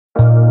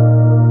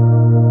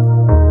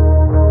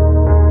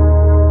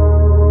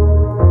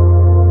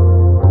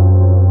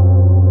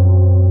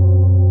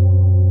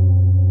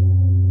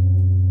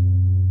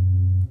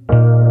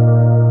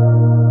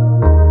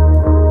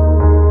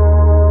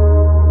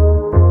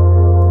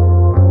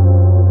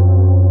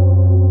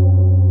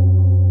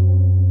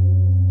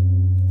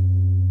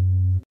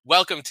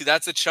welcome to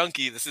That's a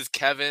Chunky. This is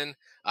Kevin.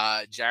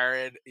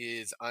 Jared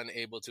is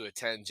unable to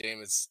attend.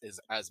 James is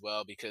as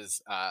well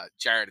because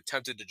Jared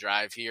attempted to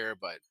drive here,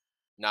 but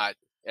not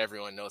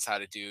everyone knows how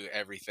to do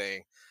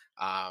everything.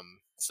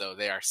 So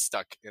they are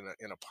stuck in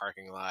a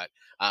parking lot.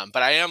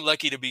 But I am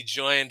lucky to be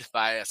joined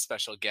by a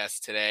special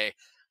guest today.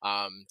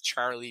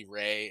 Charlie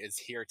Ray is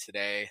here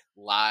today,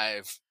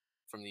 live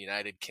from the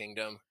United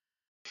Kingdom.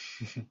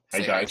 Hey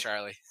Say guys. hi,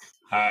 Charlie.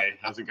 Hi,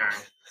 how's it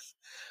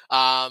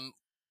going?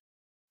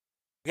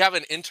 We have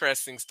an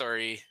interesting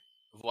story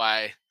of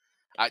why.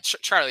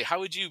 Charlie,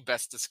 how would you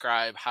best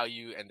describe how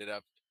you ended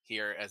up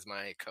here as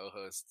my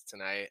co-host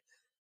tonight?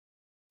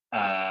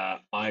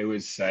 I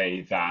would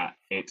say that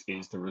it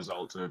is the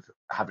result of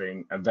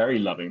having a very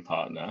loving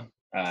partner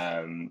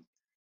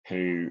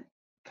who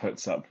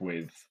puts up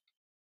with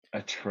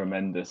a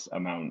tremendous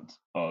amount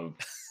of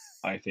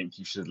I think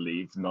you should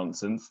leave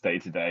nonsense day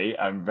to day.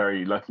 I'm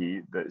very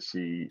lucky that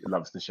she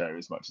loves the show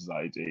as much as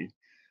I do.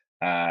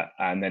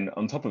 And then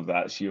on top of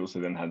that, she also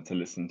then had to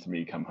listen to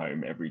me come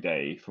home every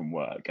day from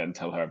work and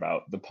tell her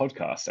about the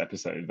podcast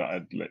episode that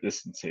I'd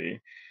listened to.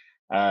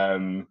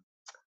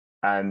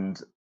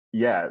 And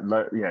yeah,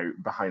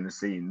 behind the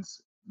scenes,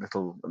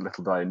 little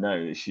did I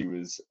know that she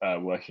was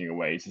working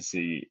away to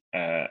see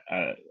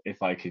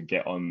if I could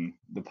get on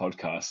the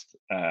podcast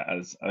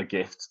as a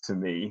gift to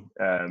me,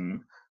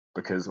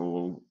 because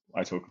all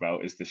I talk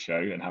about is the show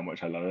and how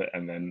much I love it,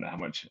 and then how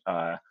much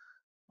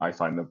I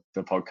find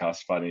the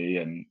podcast funny,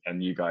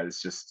 and you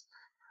guys just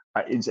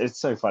it's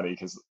so funny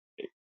because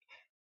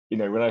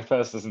when I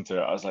first listened to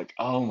it, I was like,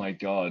 oh my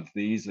god,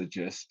 these are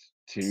just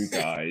two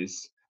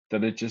guys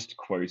that are just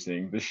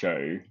quoting the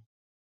show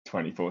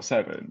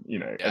 24/7,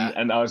 Yeah.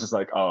 and I was just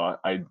like, oh,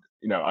 I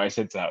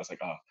said to her, I was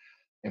like, oh,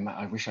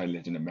 I wish I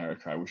lived in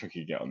America. I wish I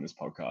could get on this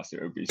podcast.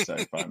 It would be so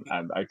fun.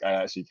 And I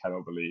actually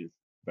cannot believe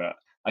that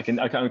I can't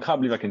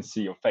believe I can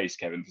see your face,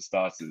 Kevin, for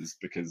starters,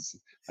 because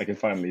I can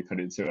finally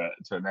put it to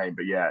a name.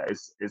 But yeah,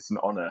 it's an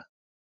honor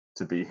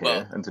to be here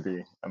Well, and to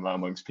be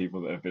amongst people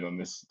that have been on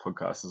this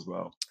podcast as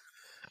well.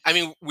 I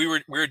mean, we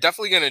were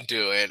definitely going to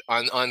do it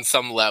on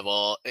some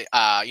level.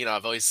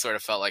 I've always sort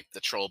of felt like the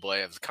troll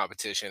boy of the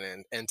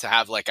competition, and to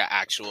have like an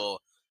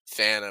actual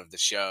fan of the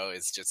show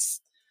is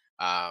just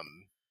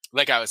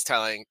like I was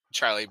telling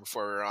Charlie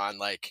before we were on.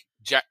 Like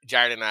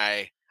Jared and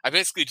I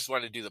basically just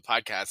wanted to do the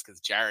podcast because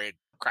Jared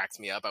cracks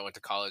me up. I went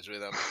to college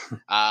with him,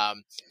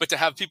 but to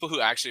have people who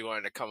actually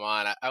wanted to come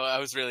on, I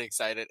was really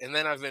excited. And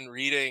then I've been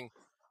reading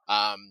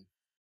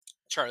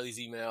Charlie's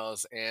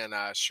emails and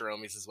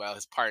Shiromi's as well,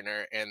 his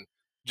partner, and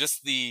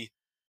just the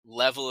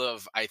level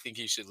of I think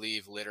you should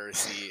leave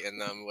literacy in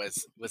them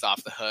was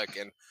off the hook.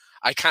 And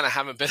I kind of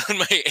haven't been on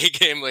my A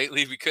game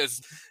lately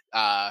because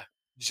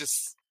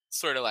just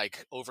sort of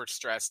like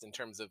overstressed in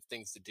terms of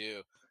things to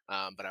do.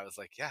 But I was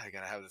like, yeah, I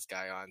gotta have this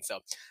guy on. So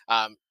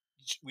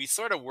we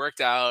sort of worked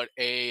out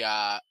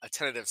a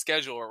tentative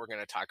schedule what we're going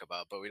to talk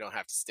about, but we don't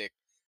have to stick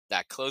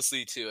that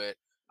closely to it.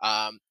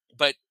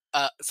 But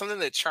something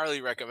that Charlie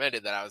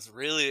recommended that I was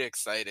really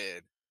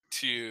excited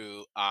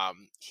to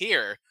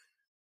hear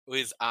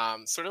was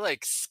sort of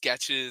like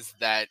sketches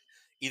that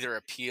either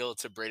appeal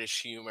to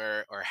British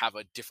humor or have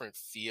a different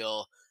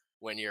feel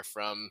when you're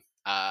from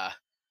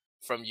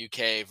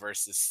UK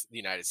versus the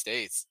United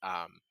States.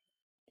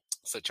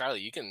 So Charlie,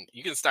 you can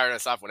start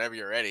us off whenever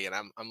you're ready, and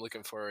I'm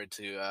looking forward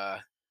to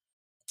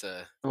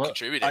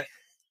contributing.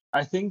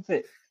 I think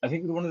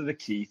one of the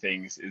key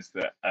things is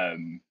that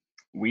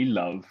we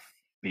love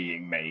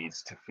being made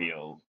to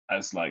feel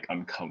as like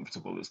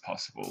uncomfortable as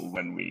possible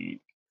when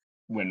we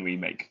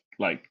make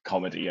like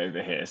comedy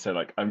over here. So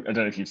like I don't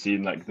know if you've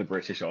seen like The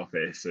British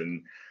Office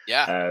and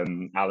Yeah.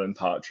 Alan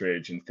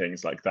Partridge and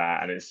things like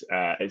that, and it's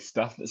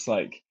stuff that's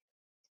like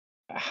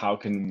how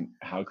can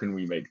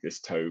we make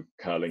this toe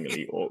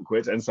curlingly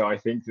awkward? And so I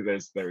think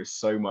that there is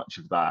so much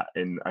of that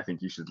in I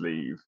Think You Should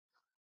Leave,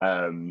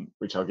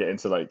 which I'll get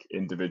into like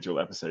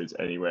individual episodes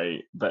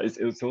anyway. But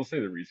it's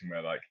also the reason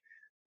where like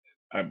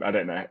I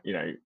don't know,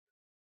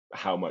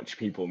 how much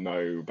people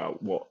know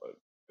about what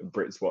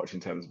Brits watch in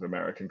terms of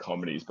American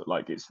comedies, but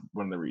like it's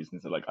one of the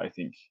reasons that like I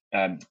think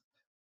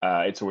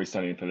It's Always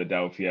Sunny in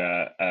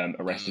Philadelphia,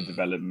 Arrested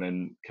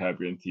Development, Curb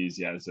Your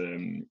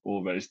Enthusiasm,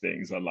 all those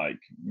things are like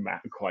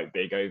quite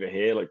big over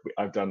here. Like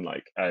I've done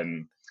like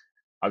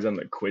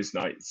quiz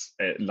nights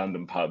at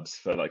London pubs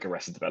for like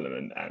Arrested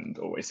Development and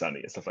Always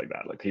Sunny and stuff like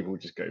that. Like people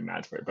just go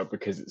mad for it, but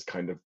because it's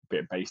kind of a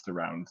bit based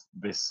around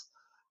this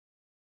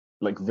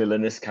like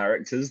villainous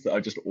characters that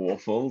are just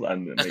awful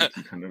and that make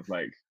you kind of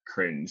like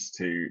cringe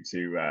to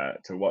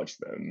watch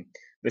them.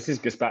 This is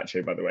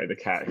Gazpacho, by the way, the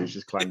cat who's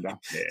just climbed up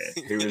here,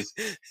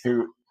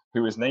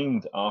 who was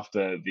named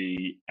after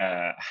the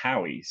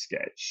Howie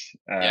sketch.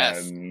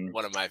 Yes,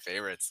 one of my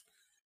favorites.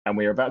 And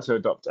we are about to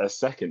adopt a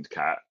second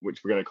cat,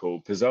 which we're going to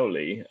call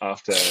Pizzoli,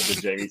 after the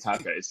Jamie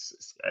Tacos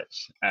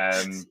sketch.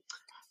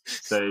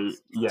 So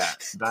yeah,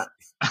 that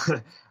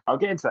I'll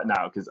get into that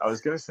now because I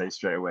was going to say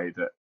straight away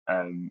that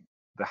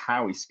the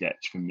Howie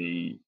sketch for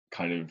me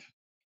kind of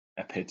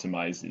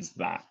epitomizes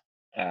that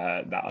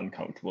that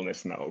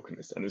uncomfortableness and that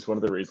awkwardness, and it's one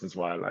of the reasons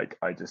why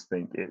I just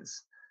think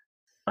it's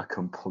a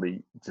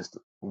complete just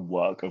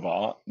work of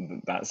art,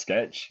 that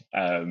sketch.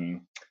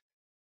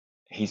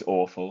 He's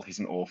awful. He's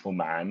an awful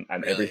man,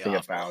 and Really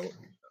awful.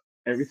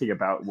 everything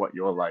about what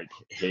you're like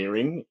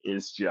hearing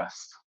is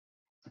just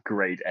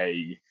grade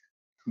A,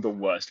 the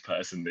worst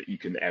person that you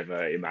can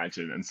ever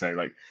imagine. And so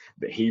like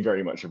that he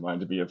very much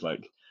reminded me of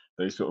like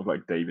those sort of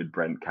like David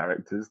Brent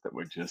characters that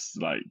were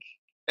just like,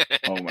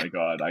 oh my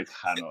god, I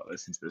cannot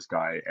listen to this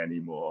guy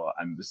anymore.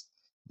 And just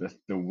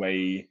the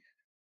way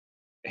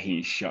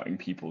he's shutting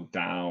people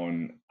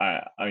down.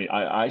 I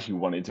actually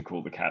wanted to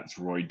call the cats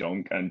Roy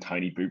Donk and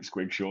Tiny Boop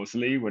Squig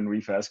Shortly when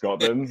we first got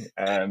them,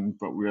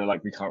 but we were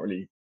like, we can't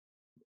really.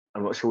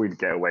 I'm not sure we'd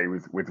get away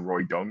with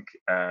Roy Donk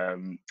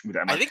with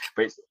I Emma, think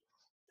but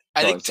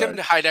I go on, think Tim sorry.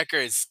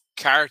 Heidecker's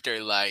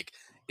character, like,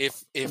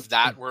 if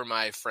that were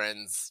my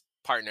friend's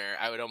partner,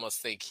 I would almost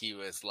think he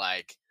was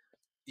like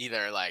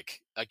either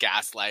like a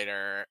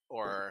gaslighter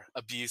or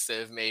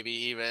abusive, maybe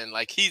even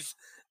like he's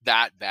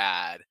that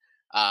bad.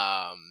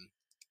 Um,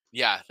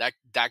 yeah,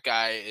 that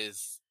guy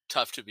is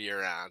tough to be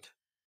around.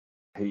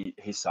 He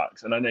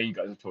sucks, and I know you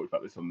guys have talked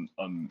about this on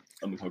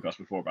the podcast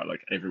before about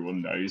like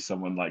everyone knows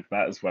someone like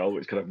that as well,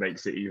 which kind of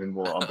makes it even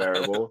more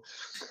unbearable.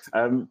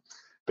 Um,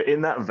 but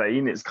in that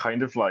vein, it's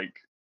kind of like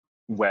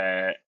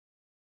where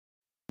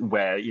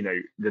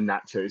the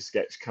nacho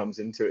sketch comes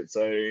into its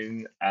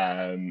own.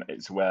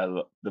 It's where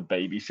the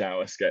baby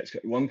shower sketch.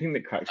 One thing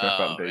that cracks me up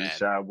about the Oh baby man.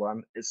 shower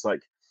one, it's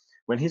like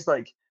when he's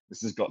like,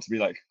 "This has got to be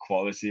like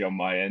quality on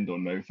my end or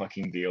no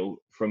fucking deal,"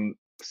 from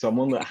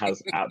someone that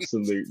has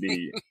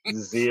absolutely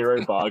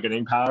zero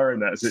bargaining power in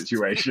that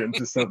situation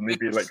to suddenly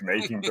be like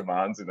making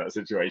demands in that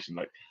situation,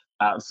 like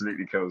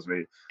absolutely kills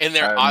me. And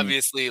they're Um,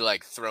 obviously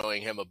like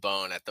throwing him a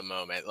bone at the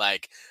moment.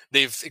 Like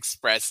they've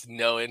expressed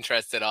no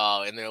interest at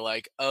all, and they're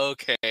like,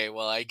 "Okay,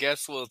 well, I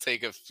guess we'll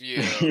take a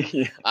few."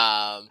 yeah.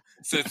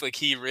 So it's like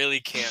he really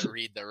can't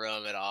read the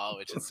room at all,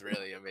 which is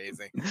really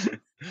amazing.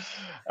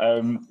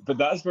 But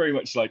that's very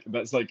much like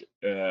that's like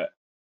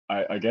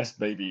I guess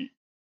maybe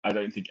I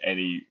don't think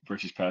any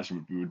British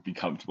person would be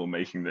comfortable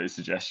making those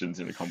suggestions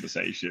in a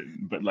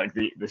conversation. But like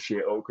the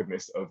sheer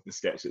awkwardness of the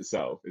sketch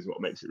itself is what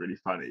makes it really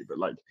funny. But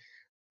like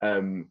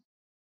um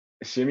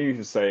Shimmy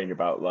was saying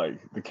about like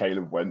the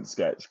Caleb Went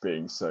sketch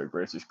being so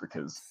British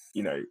because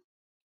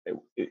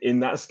in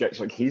that sketch,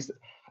 like he's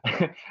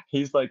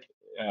like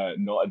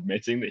not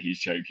admitting that he's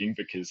choking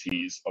because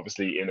he's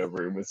obviously in a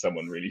room with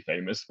someone really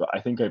famous. But I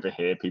think over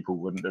here, people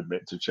wouldn't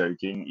admit to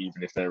choking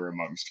even if they were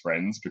amongst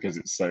friends because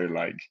it's so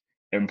like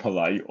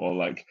impolite or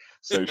like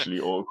socially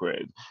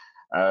awkward.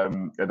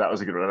 And that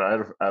was a good one.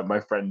 I had my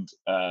friend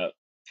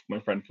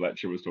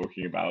Fletcher was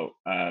talking about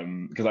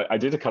because I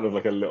did a kind of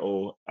like a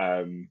little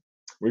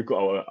we've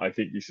got our I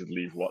think you should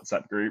leave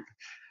WhatsApp group,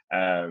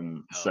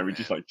 Oh so we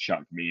just man. like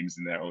chuck memes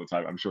in there all the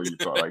time. I'm sure you've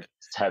got like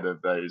 10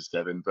 of those,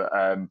 Kevin. But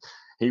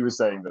he was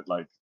saying that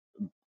like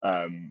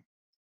um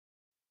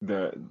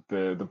the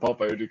Bob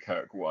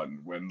Odenkirk one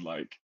when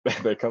like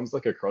there comes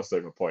like a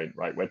crossover point,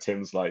 right, where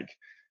Tim's like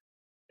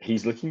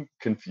he's looking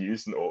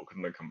confused and awkward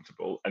and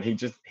uncomfortable, and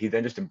he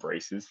then just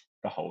embraces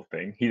the whole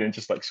thing. He then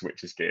just like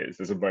switches gears.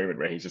 There's a moment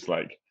where he's just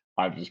like,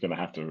 I'm just gonna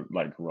have to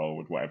like roll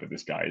with whatever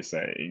this guy is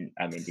saying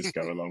and then just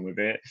go along with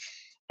it.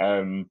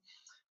 Um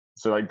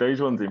so like those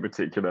ones in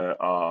particular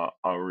are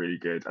really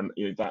good, and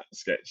that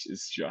sketch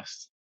is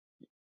just.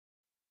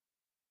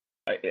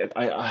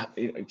 I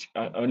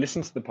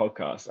listen to the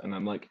podcast and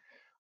I'm like,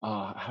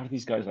 how do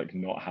these guys like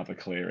not have a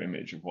clear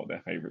image of what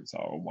their favorites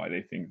are or why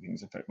they think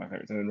things affect my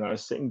favorites? And then when I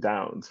was sitting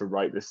down to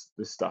write this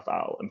stuff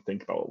out and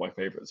think about what my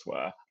favorites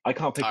were, I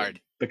can't It's pick them hard.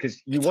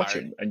 because you It's watch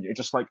hard. them and you're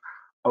just like,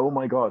 oh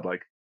my god,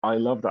 like I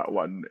love that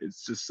one.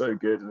 It's just so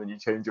good, and then you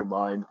change your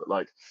mind. But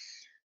like,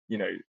 you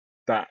know,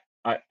 that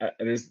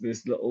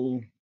there's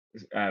little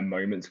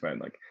moments when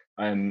like,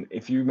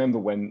 if you remember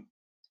when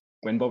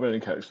Bob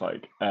Odenkirk's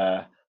like,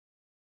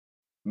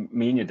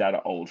 me and your dad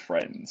are old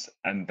friends,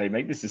 and they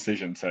make this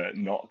decision to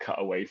not cut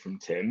away from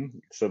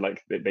Tim. So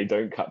like they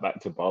don't cut back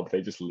to Bob,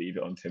 they just leave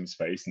it on Tim's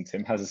face, and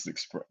Tim has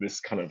this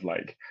kind of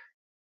like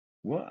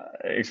what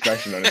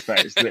expression on his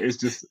face that is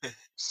just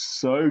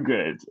so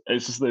good.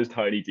 It's just those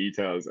tiny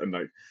details, and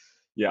like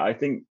yeah, I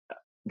think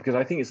because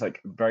I think it's like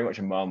very much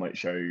a Marmite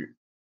show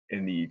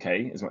in the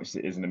UK as much as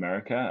it is in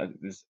America.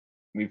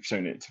 We've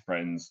shown it to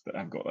friends that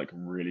have got like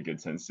really good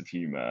sense of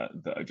humor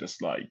that are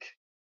just like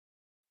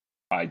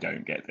I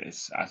don't get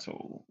this at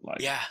all.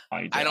 Like Yeah,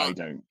 I I don't, I don't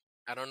don't.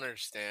 I don't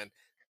understand.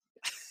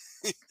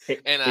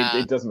 It And it,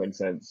 it doesn't make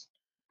sense.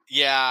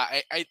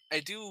 yeah, I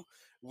do.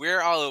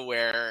 We're all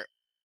aware,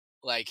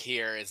 like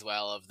here as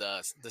well, of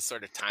the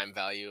sort of time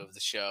value of the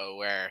show,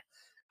 where,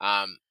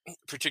 um,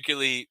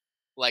 particularly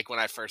like when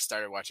I first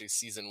started watching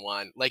season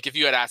one, like if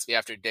you had asked me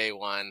after day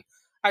one,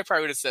 I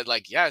probably would have said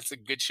like, yeah, it's a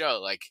good show.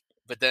 Like,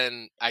 but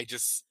then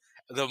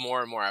the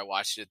more and more I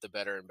watched it, the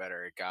better and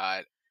better it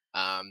got.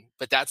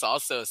 But that's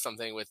also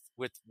something with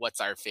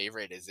what's our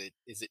favorite is it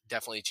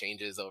definitely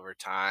changes over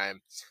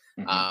time.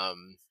 Hmm.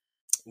 Um,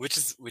 which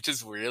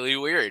is really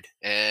weird.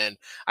 And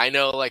I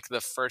know like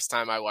the first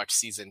time I watched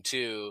season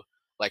 2,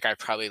 like I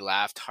probably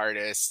laughed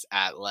hardest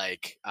at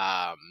like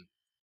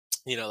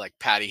like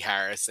Patty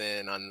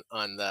Harrison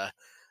on the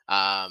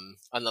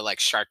like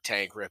Shark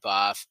Tank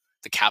ripoff,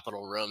 the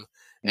Capitol Room.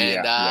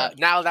 And Yeah, yeah.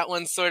 now that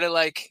one's sort of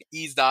like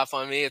eased off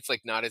on me. It's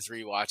like not as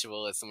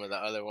rewatchable as some of the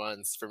other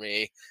ones for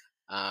me.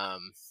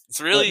 It's Well,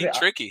 really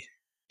tricky.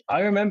 I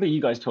remember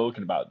you guys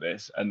talking about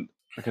this, and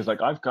because like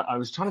I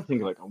was trying to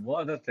think like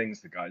what are the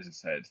things the guys have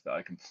said that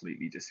I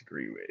completely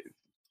disagree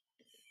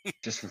with,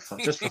 just for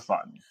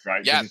fun,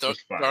 right? Because Yeah, it's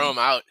just throw fun. them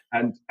out.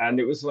 And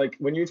it was like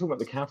when you were talking about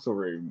the Capitol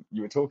Room,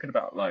 you were talking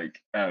about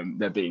like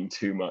there being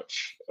too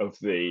much of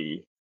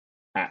the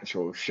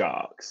actual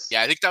sharks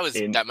Yeah, I think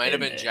that might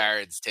have in been it.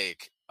 Jared's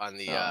take on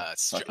the Oh,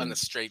 on the fucking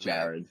straight man.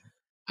 Jared.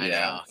 I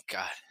Yeah. know.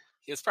 God,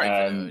 he was probably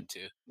for the Um, hood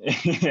too.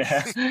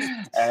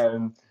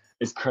 yeah.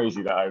 It's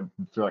crazy that I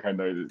feel like I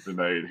know the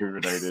node, who the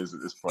node is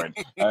at this point.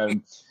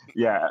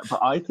 Yeah, but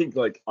I think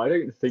like I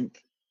don't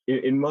think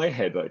in my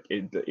head like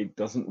it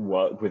doesn't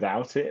work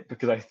without it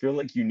because I feel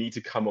like you need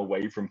to come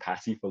away from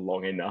Patty for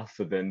long enough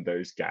for then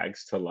those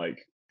gags to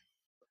like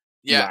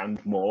Yeah,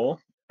 land more.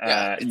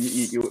 yeah. You,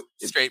 It's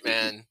you straight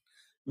man.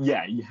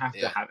 yeah, you have to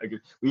Yeah, have a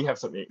good. We have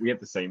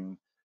the same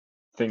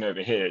thing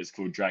over here. It's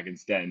called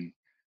Dragon's Den,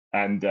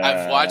 and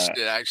I've watched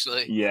it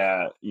actually.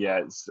 yeah,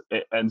 yeah.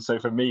 And so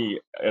for me,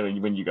 I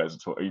mean, when you guys are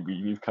talking,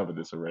 you've covered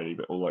this already,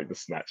 but all like the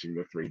snatching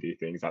the 3D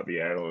things out the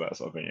air and all that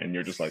sort of thing, and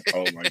you're just like,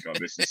 oh my god,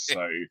 this is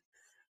so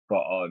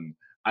spot on.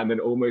 And then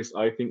almost,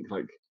 I think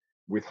like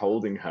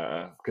withholding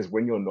her because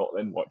when you're not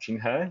then watching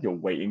her, you're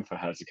waiting for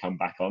her to come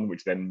back on,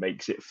 which then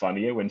makes it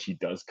funnier when she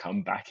does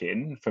come back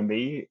in. For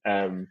me, I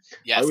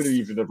would have Yes.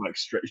 even have like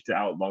stretched it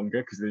out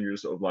longer because then you're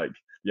sort of like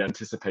the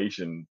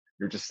anticipation.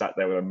 You're just sat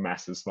there with a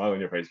massive smile on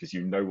your face because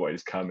you know what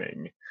is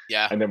coming,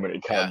 Yeah. and then when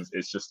it Yeah. comes,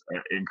 it's just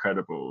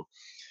incredible.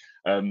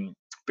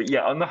 But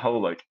yeah, on the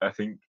whole, like I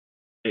think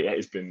it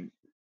has been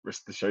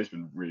the show's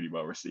been really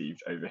well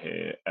received over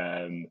here.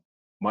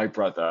 My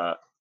brother,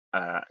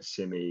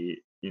 Simi,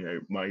 you know,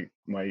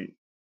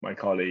 my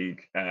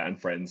colleague and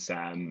friend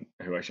Sam,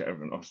 who I share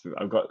an office with.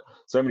 I've got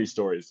so many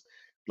stories.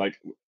 Like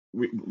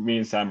me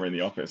and Sam are in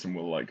the office, and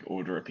we'll like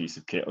order a piece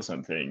of kit or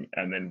something,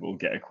 and then we'll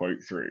get a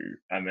quote through,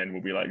 and then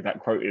we'll be like, "That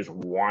quote is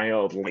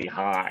wildly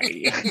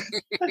high,"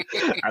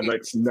 and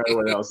like no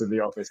one else in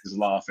the office is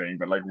laughing,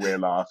 but like we're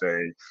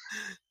laughing.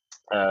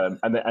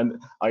 And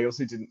I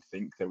also didn't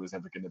think there was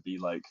ever going to be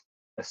like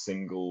a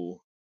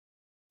single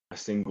a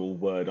single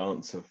word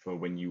answer for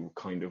when you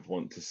kind of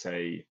want to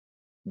say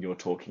you're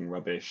talking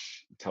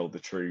rubbish, tell the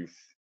truth,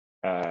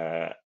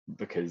 uh,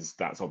 because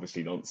that's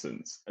obviously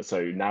nonsense.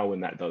 So now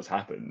when that does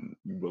happen,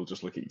 we'll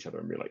just look at each other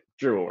and be like,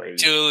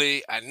 George,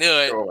 Julie, I knew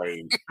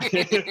George.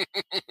 it.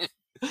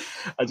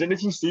 I don't know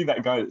if you see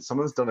that guy.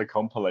 Someone's done a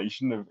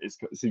compilation of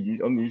so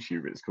you on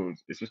YouTube.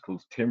 It's just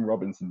called Tim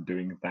Robinson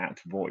doing that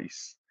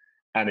voice,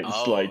 and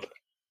it's Oh, like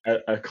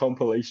a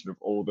compilation of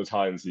all the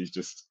times he's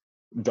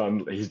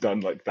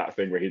done like that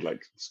thing where he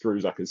like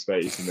screws up his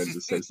face and then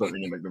just says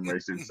something in like the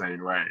most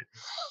insane way.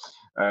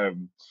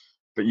 Um,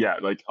 but yeah,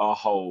 like our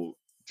whole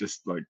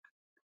just like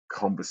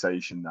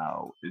conversation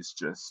now is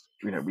just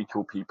we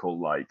call people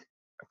like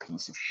a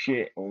piece of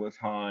shit all the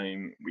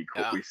time.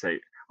 yeah. We say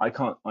I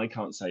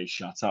can't say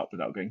shut up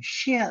without going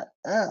shut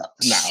up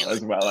now Shut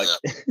as well. Like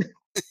up.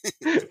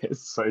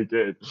 it's so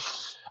good,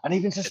 and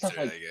even just It's stuff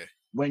like really good.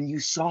 when you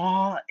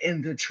saw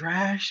in the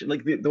trash,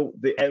 like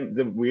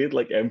the weird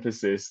like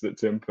emphasis that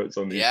Tim puts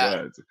on these Yeah.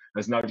 words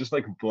has now just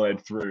like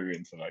bled through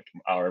into like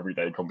our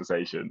everyday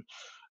conversation.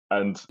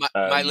 And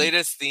My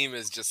latest theme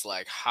is just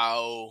like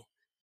how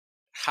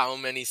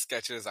many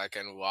sketches I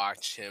can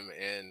watch him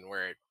in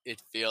where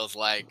it feels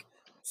like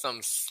some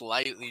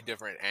slightly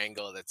different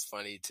angle that's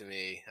funny to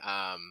me.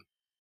 yeah,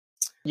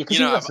 You because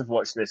know, you I've, must have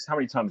watched this. How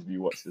many times have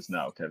you watched this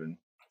now, Kevin?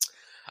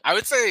 I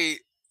would say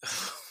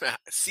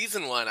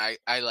season 1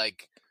 I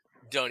like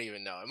don't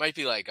even know. It might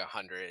be like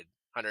 100,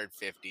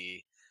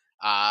 150.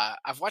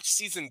 I've watched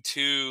season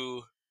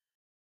 2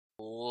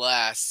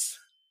 less,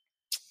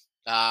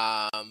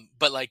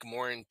 but like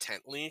more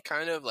intently,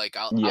 kind of like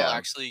I'll Yeah,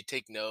 actually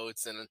take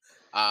notes, and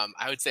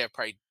I would say I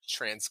probably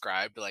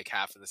transcribed like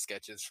half of the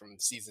sketches from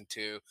season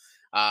 2.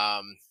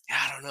 Yeah,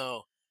 I don't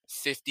know,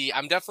 50.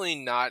 I'm definitely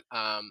not.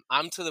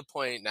 I'm to the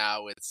point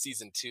now with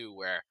season 2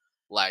 where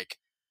like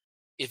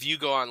if you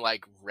go on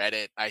like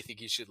Reddit, I think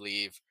you should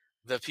leave.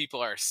 The people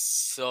are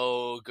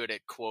so good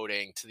at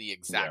quoting to the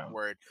exact yeah,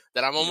 word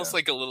that I'm almost yeah.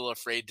 like a little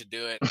afraid to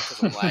do it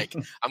because I'm like,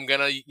 I'm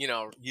gonna,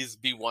 use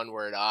be one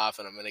word off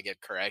and I'm gonna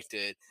get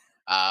corrected.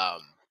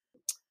 Um,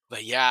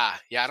 but yeah,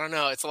 I don't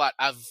know. It's a lot.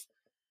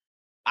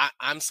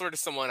 I'm sort of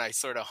someone I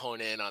sort of hone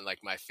in on like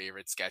my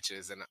favorite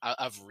sketches, and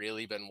I've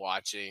really been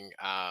watching.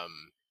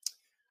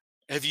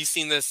 Have you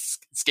seen this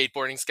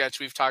skateboarding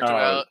sketch we've talked Oh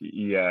about?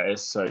 yeah,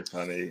 it's so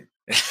funny.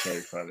 It's so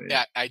funny.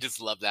 Yeah, I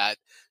just love that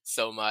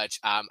so much.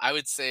 I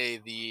would say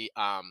the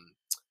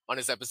on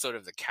his episode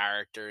of The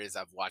Characters,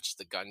 I've watched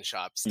the gun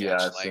shop Yeah,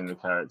 sketch I've like seen the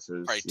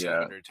characters. probably Yeah,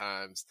 200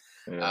 times.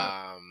 yeah.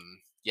 Um,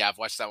 Yeah, I've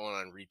watched that one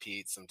on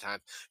repeat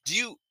sometimes.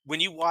 When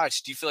you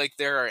watch, do you feel like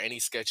there are any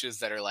sketches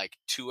that are like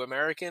too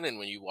American, and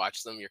when you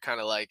watch them, you're kind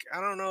of like,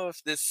 I don't know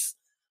if this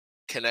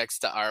connects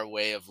to our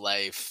way of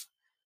life?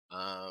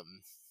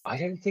 Um, I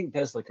don't think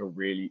there's like a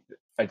really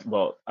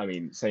well, I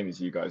mean, same as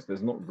you guys,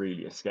 there's not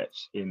really a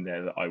sketch in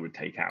there that I would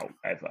take out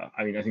ever.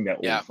 I mean, I think they're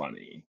all yeah,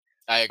 funny.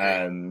 I agree.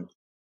 Um,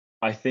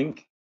 I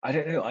think I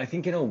don't know, I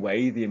think in a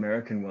way the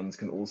American ones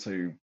can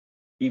also,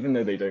 even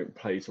though they don't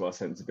play to our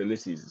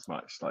sensibilities as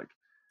much, like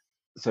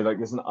so like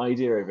there's an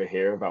idea over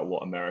here about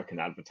what American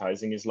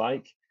advertising is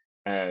like.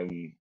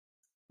 Um,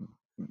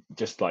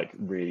 just like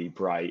really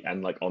bright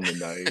and like on the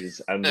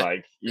nose and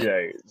like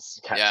Yeah,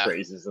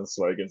 catchphrases and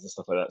slogans and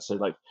stuff like that. So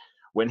like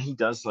when he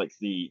does like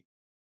the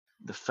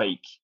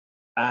fake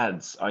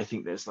ads, I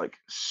think there's like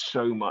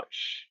so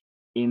much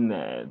in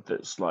there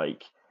that's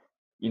like,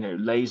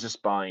 laser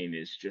spine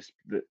is just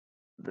the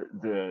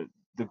the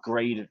the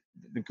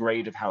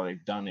grade of how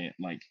they've done it,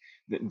 like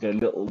the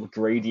little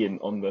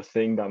gradient on the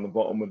thing down the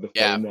bottom with the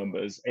yeah. phone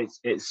numbers.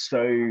 It's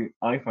so,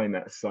 I find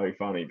that so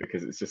funny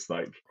because it's just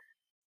like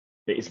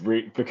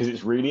because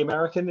it's really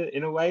American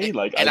in a way.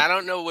 Like And I I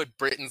don't know what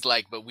Britain's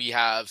like, but we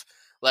have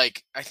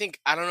like I think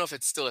I don't know if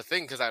it's still a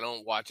thing because I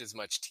don't watch as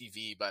much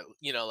TV. But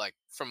like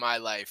from my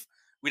life,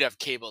 we'd have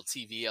cable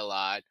TV a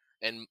lot,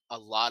 and a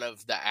lot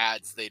of the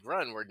ads they'd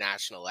run were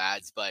national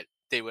ads, but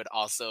they would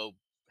also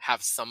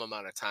have some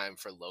amount of time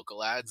for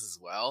local ads as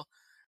well.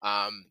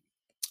 Um,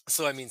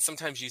 so I mean,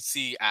 sometimes you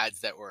see ads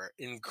that were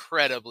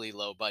incredibly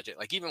low budget,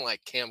 like even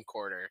like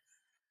camcorder.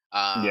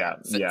 Yeah,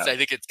 So yeah. I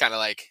think it's kind of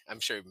like I'm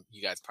sure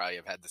you guys probably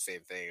have had the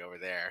same thing over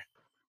there.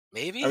 I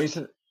Maybe? mean,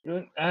 so,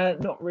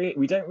 not really.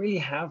 We don't really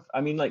have. I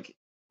mean, like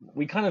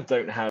we kind of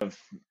don't have.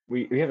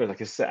 We have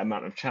like a set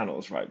amount of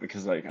channels, right?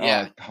 Because like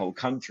Yeah. our whole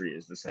country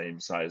is the same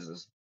size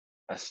as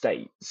a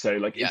state, so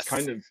like it's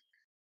kind Yes. of,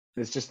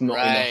 there's just not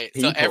enough Right.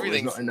 So people. There's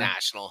everything's not enough.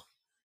 national.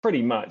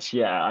 Pretty much,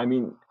 yeah. I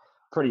mean,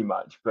 pretty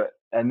much. But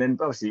and then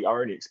obviously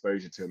our only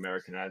exposure to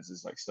American ads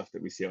is like stuff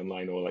that we see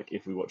online, or like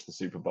if we watch the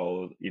Super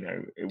Bowl, we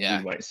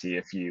Yeah. might see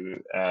a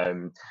few.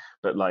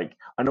 But like,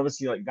 and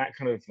obviously like that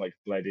kind of like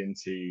bled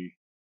into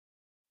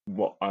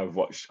what I've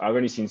watched. I've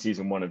only seen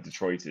season one of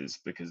Detroiters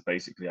because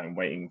basically I'm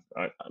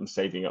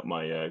saving up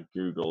my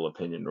Google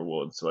opinion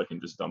rewards so I can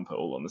just dump it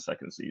all on the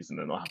second season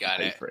and not have to Got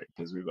pay it. for it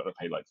because we've got to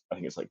pay like, I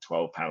think it's like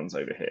 £12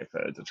 over here for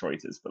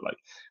Detroiters, but like,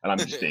 and I'm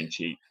just being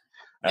cheap.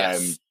 Um,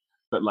 Yes.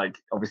 but like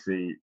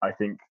obviously, I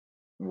think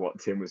what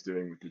Tim was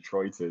doing with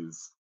Detroiters,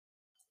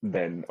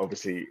 then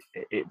obviously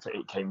it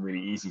came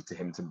really easy to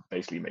him to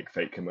basically make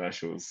fake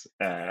commercials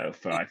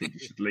for I Think You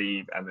Should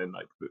Leave, and then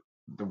like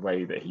the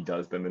way that he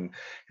does them and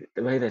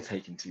the way they're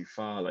taken too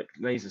far, like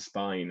Laser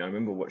Spine. I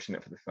remember watching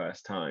it for the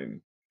first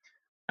time,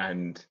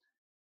 and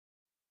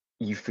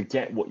you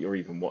forget what you're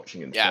even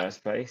watching in the Yeah.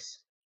 first place.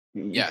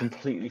 You Yeah.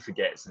 completely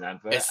forget it's an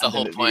advert, It's the and then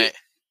whole at the point.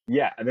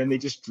 yeah, and then they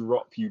just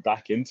drop you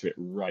back into it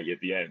right at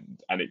the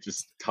end, and it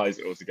just ties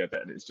it all together,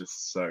 and it's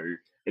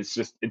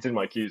in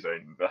my Q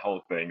zone, the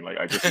whole thing. Like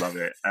I just love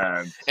it.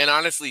 And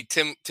honestly,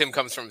 Tim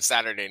comes from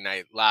Saturday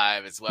Night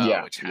Live as well,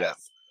 Yeah, which yeah,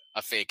 has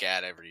a fake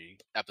ad every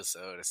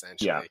episode yeah.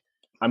 essentially.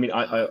 I mean,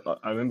 Um,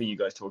 I remember you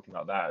guys talking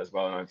about that as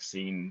well, and I've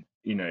seen,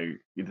 the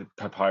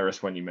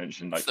Papyrus one you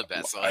mentioned. it's Like the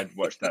best one. I'd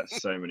watched that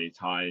so many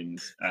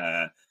times,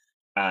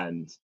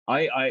 and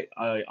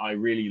I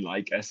really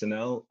like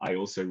SNL. I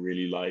also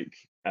really like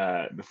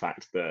the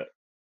fact that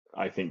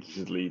I Think You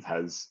Should Leave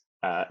has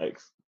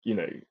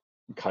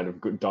kind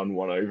of done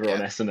one over on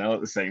Yeah. SNL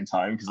at the same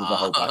time because of the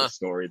whole Uh,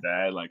 backstory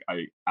there. Like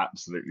I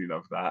absolutely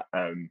love that.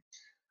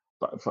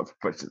 But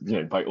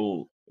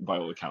by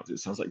all accounts, it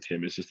sounds like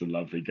Tim is just a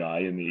lovely guy,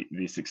 and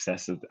the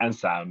success of, and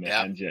Sam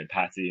yep. and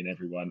Patty and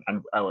everyone.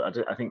 And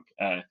I think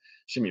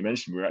Shimmy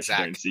mentioned we were actually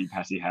going Zach. to see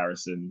Patty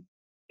Harrison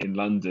in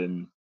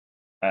London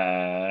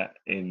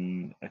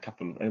in a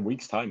couple of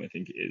weeks time, I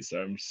think it is.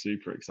 So I'm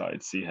super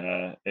excited to see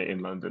her in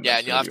London. Yeah, That's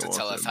and going you'll to have be to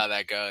tell us awesome. how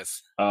that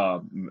goes. I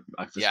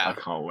Yeah.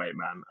 can't wait,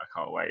 man. I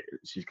can't wait.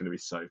 She's going to be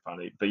so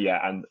funny. But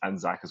yeah, and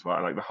Zach as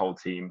well. Like the whole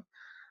team.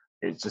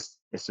 It's just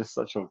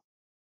such a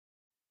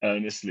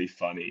earnestly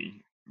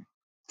funny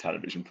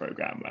television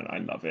program, and I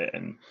love it.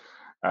 And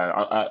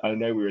I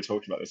know we were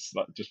talking about this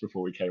like, just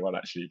before we came on,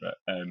 actually, but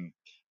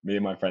me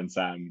and my friend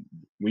Sam,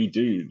 we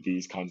do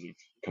these kinds of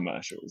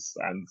commercials,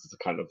 and it's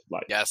kind of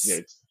like Yes.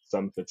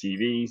 some for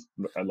TV,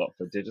 a lot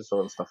for digital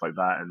and stuff like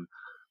that. And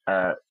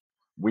uh,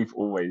 we've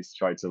always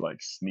tried to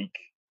like sneak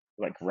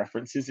like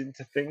references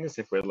into things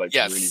if we're like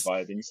really Yes.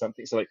 vibing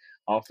something. So like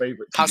our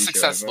favorite How TV show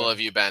successful ever, have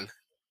you been?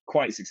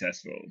 quite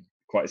successful,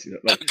 like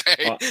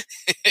Okay.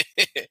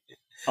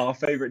 our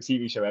favorite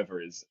TV show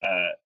ever is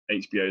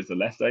HBO's The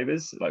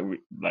Leftovers.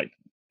 Like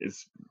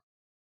it's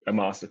a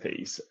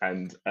masterpiece,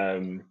 and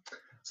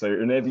so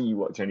whenever you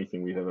watch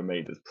anything we've ever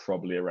made, there's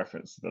probably a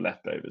reference to The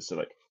Leftovers. So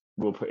like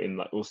we'll put in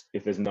like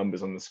if there's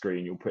numbers on the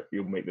screen,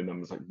 you'll make the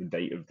numbers like the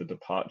date of the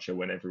departure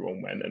when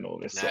everyone went and all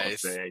this sort of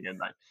Nice. thing, and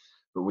like.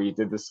 But we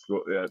did this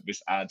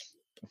ad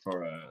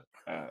for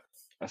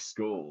a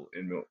school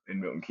in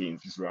Milton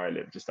Keynes, which is where I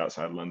live, just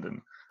outside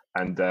London,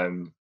 and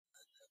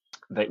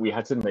we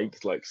had to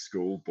make like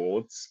school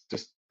boards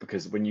just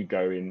because when you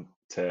go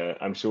into,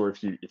 I'm sure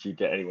if you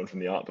get anyone from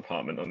the art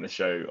department on the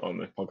show on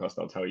the podcast,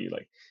 they'll tell you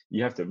like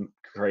you have to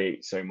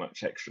create so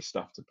much extra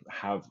stuff to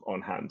have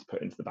on hand to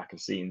put into the back of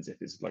scenes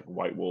if it's like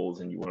white walls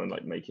and you want to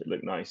like make it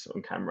look nice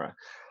on camera.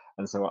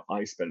 And so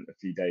I spent a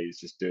few days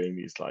just doing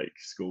these like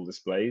school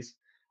displays.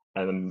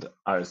 And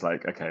I was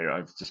like, okay,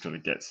 I've just got to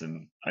get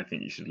some, I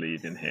think you should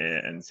leave in here.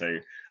 And so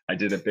I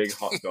did a big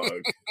hot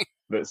dog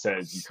that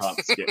said you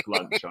can't skip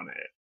lunch on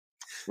it,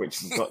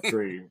 which we got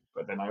through.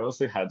 But then I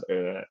also had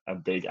a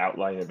big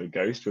outline of a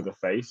ghost with a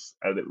face,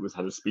 and it was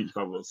had a speech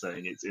bubble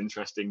saying it's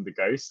interesting the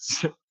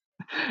ghosts.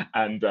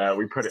 And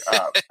we put it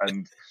up,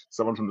 and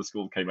someone from the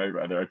school came over,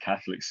 and they're a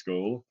Catholic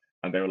school,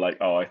 and they were like,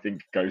 "Oh, I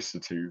think ghosts are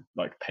too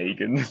like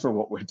pagan for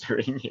what we're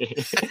doing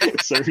here."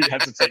 So we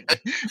had to take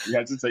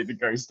the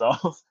ghost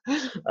off.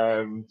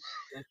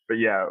 But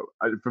yeah,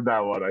 from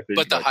now on, I think.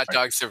 But the hot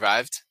dog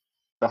survived.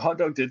 The hot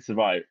dog did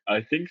survive.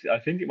 I think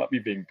it might be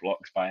being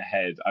blocked by a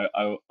head.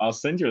 I'll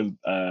send you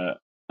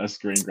a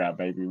screen grab.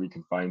 Maybe we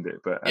can find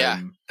it. But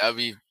yeah, that'd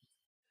be. I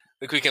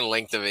think we can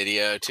link the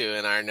video too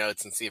in our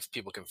notes and see if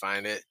people can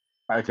find it.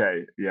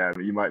 Okay, yeah,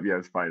 you might be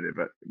able to find it.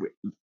 But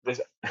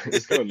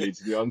this kind of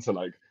leads me on to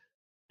like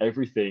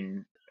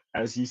everything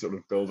as you sort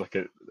of build like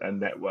a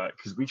network,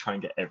 because we try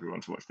and get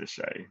everyone to watch this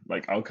show.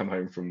 Like I'll come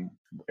home from,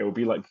 it will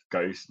be like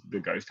the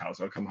ghost house.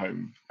 I'll come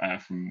home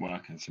from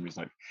work and somebody's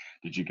like,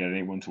 did you get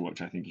anyone to watch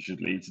I Think You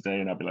Should Leave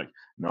today? And I'll be like,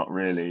 not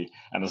really.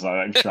 And as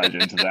I like drag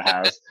into the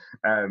house.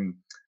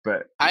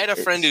 But I had a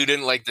friend who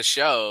didn't like the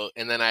show,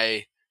 and then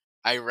I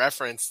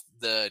referenced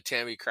the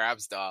Tammy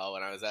Krabs doll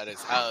when I was at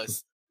his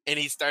house, and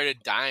he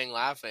started dying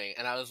laughing.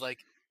 And I was like,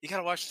 you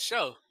gotta watch the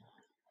show.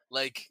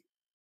 Like,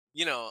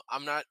 you know,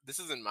 this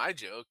isn't my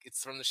joke.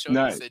 It's from the show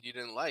you said you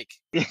didn't like.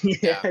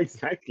 Yeah,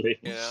 exactly.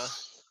 You know,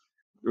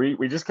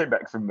 we just came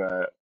back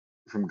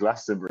from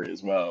Glastonbury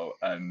as well,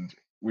 and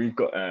we've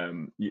got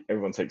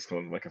everyone takes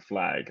kind of like a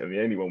flag, and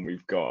the only one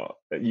we've got,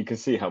 you can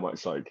see how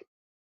much like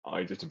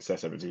I just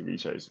obsess over TV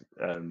shows,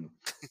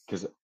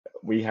 because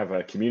we have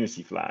a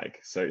community flag,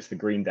 so it's the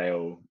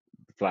Greendale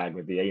flag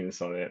with the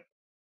anus on it.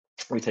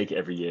 We take it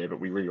every year,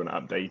 but we really want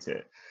to update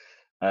it.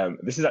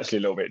 This is actually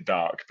a little bit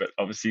dark, but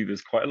obviously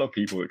there's quite a lot of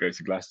people that go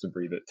to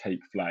Glastonbury that take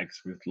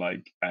flags with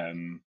like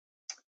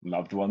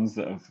loved ones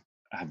that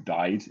have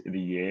died in the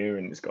year,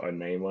 and it's got a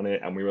name on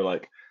it. And we were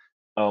like,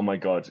 oh my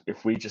god,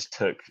 if we just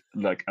took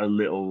like a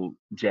little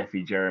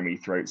Jeffy Jeremy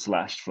throat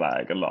slashed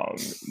flag along,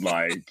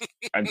 like,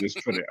 and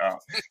just put it up,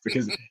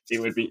 because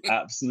it would be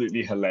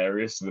absolutely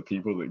hilarious to the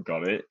people that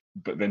got it,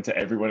 but then to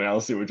everyone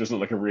else it would just look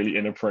like a really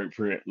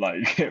inappropriate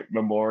like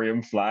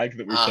memoriam flag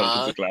that we've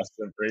taken to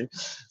Glastonbury.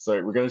 So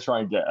we're going to try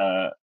and get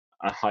a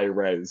high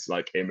res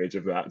like image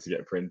of that to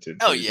get printed.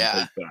 Oh yeah,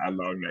 take that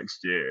along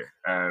next year.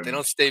 They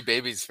don't stay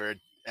babies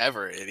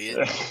forever,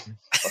 idiot.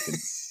 Fucking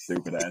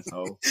stupid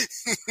asshole.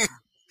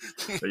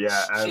 But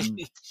yeah,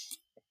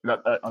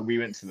 we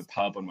went to the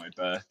pub on my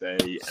birthday,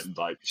 and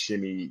like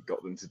Shimmy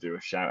got them to do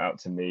a shout out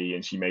to me,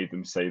 and she made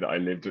them say that I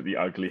lived at the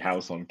ugly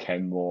house on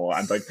Kenmore,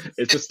 and like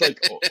it's just like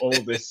all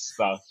this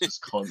stuff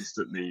just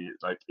constantly,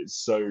 like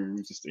it's so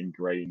just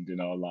ingrained in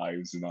our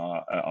lives and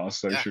our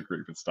social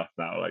group and stuff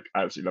now. Like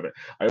I absolutely love it.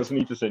 I also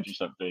need to send you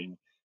something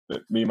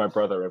that me and my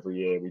brother every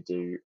year we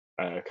do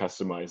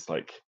customize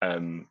like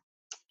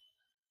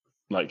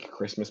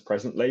Christmas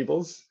present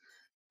labels.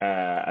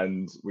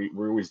 And we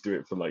always do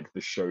it for like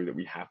the show that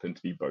we happen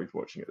to be both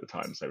watching at the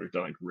time. So we've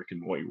done like Rick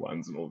and Morty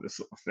ones and all this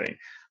sort of thing.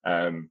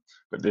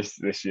 But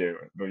this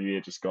year, the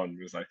year just gone,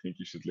 was I Think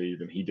You Should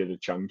Leave, and he did a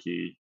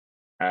chunky.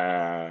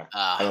 And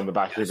on the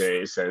back of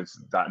it says,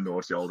 that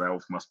naughty old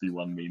elf must be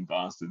one mean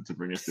bastard to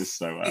bring us this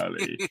so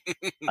early.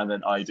 And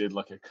then I did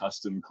like a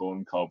custom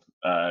corn cob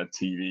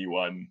TV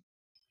one,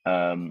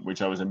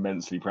 which I was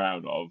immensely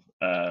proud of,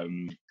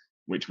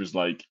 which was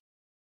like,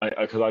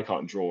 because I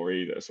can't draw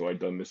either, so I'd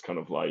done this kind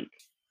of like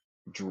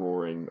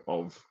drawing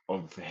of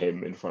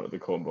him in front of the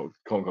corn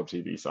cob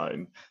TV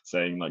sign,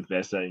 saying like,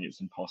 they're saying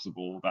it's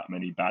impossible that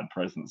many bad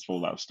presents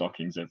fall out of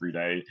stockings every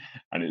day,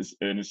 and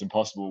it's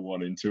impossible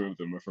 1 in 2 of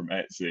them are from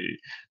Etsy,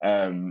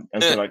 and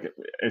so like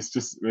it's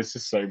just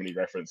so many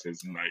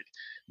references, and like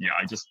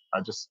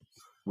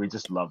we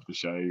just love the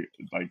show,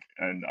 like,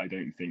 and I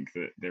don't think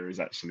that there is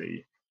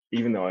actually,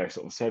 even though I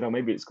sort of said, oh,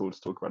 maybe it's cool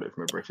to talk about it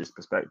from a British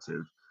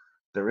perspective,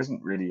 there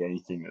isn't really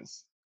anything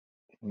that's,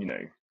 you know,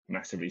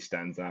 massively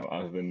stands out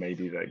other than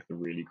maybe like the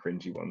really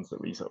cringy ones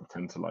that we sort of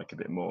tend to like a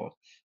bit more.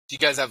 Do you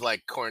guys have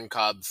like Corn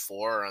Cob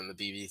 4 on the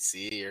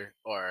BBC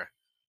or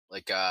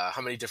like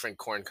how many different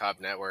Corn Cob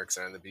networks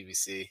are on the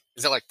BBC?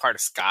 Is it like part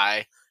of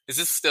Sky? Is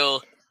this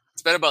still?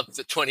 It's been about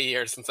 20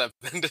 years since I've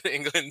been to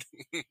England.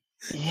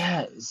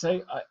 Yeah,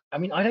 so I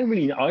mean, I don't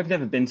really know. I've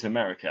never been to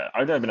America.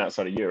 I've never been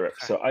outside of Europe,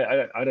 so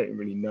I don't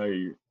really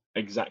know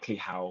exactly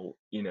how,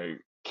 you know,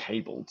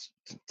 cabled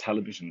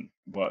television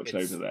works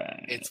over there.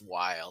 It's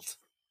wild.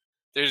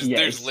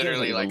 There's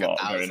literally like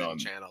 1,000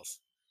 channels.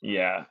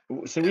 Yeah,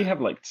 so we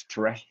have like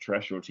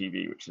terrestrial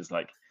TV, which is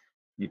like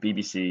your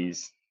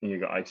BBCs, you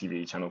got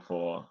ITV, Channel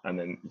 4, and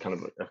then kind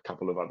of a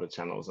couple of other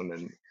channels. And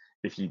then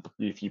if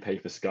you pay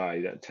for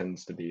Sky, that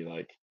tends to be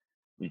like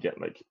you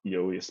get like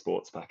your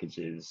sports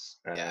packages,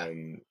 Yeah,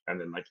 and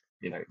then like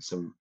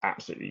some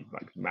absolutely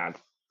like mad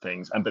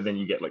things. And but then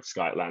you get like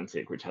Sky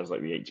Atlantic, which has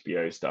like the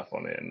HBO stuff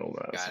on it and all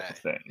that got sort of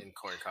it. thing, In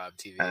Corncob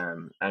TV.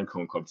 and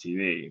Corn Cob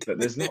TV. But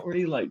there's not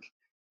really like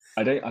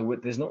I don't. I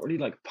would. There's not really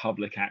like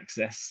public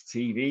access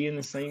TV in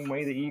the same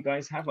way that you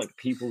guys have. Like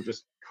people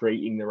just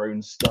creating their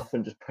own stuff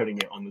and just putting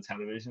it on the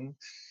television.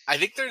 I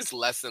think there's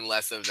less and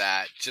less of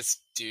that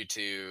just due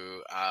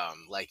to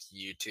like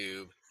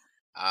YouTube.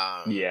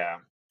 Um, Yeah,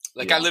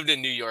 like I yeah. lived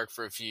in New York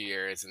for a few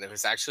years, and there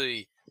was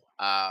actually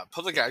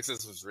public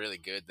access was really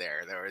good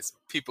there. There was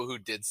people who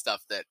did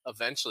stuff that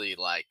eventually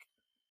like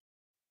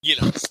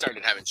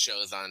started having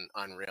shows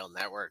on real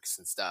networks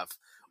and stuff,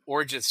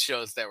 or just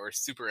shows that were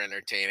super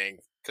entertaining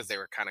because they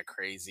were kind of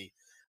crazy.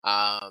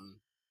 Um,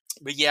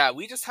 but yeah,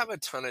 we just have a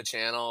ton of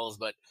channels,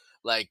 but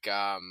like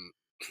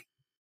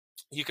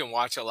you can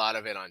watch a lot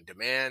of it on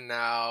demand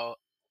now.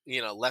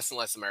 Less and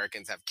less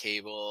Americans have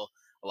cable.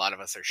 A lot of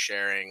us are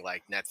sharing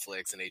like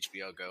Netflix and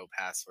HBO Go Oh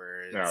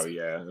passwords. And,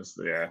 yeah. That's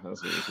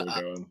what it's all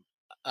going.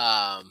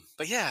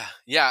 but yeah.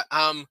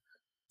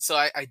 So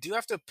I do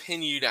have to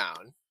pin you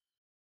down.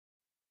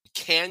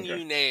 Can Okay.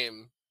 you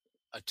name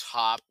a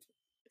top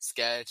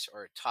sketch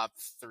or a top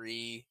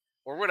three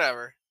or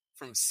whatever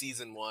from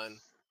season one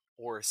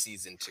or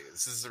season two?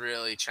 This is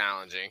really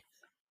challenging.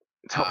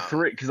 Top Um,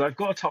 three, because I've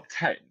got a top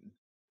 10.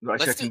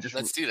 Actually, I can just.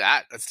 let's do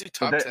that. Let's do But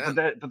top they're but 10.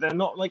 they're but they're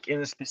not like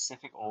in a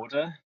specific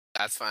order.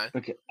 That's fine.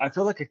 Okay, I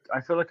feel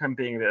like I'm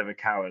being a bit of a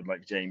coward,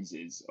 like James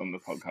is on the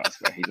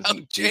podcast, where he Oh,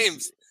 doesn't.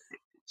 James.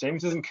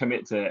 James doesn't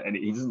commit to any.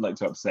 He doesn't like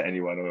to upset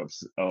anyone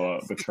or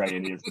betray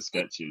any of the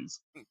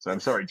sketches. So I'm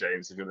sorry,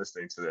 James, if you're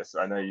listening to this.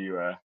 I know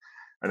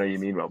you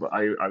mean well, but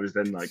I was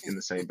then like in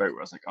the same boat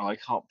where I was like, oh, I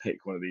can't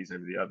pick one of these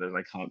over the other, and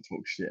I can't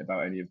talk shit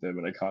about any of them,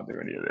 and I can't do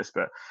any of this.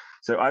 But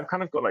so I've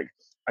kind of got like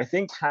I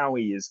think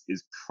Howie is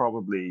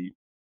probably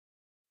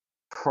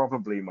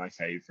my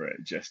favorite,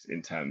 just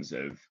in terms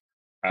of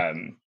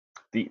um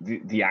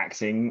the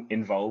acting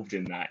involved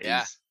in that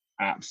Yeah. is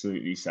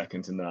absolutely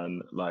second to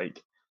none.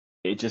 Like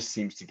it just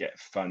seems to get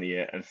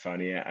funnier and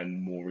funnier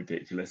and more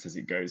ridiculous as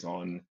it goes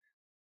on.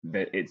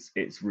 That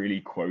it's really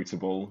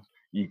quotable.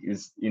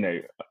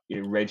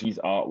 Reggie's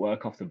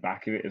artwork off the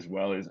back of it as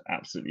well is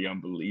absolutely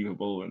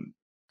unbelievable,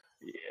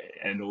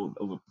 and all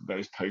of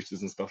those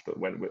posters and stuff that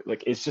went with,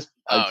 like, it's just,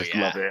 I Oh just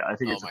yeah. love it. I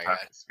think Oh it's a my god.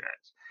 perfect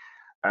sketch.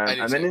 I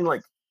do And then too.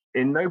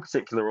 in no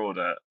particular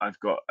order, I've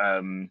got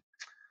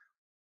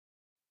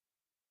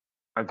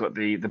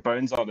the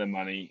bones are their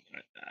money,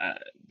 uh,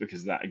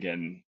 because that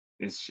again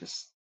is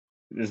just,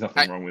 there's I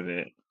nothing wrong with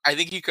it. I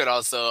think you could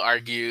also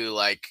argue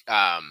like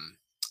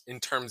in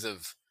terms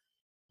of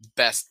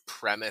best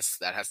premise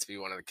that has to be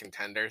one of the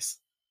contenders.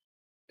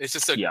 It's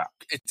just Yeah,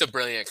 it's a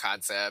brilliant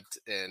concept,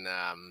 and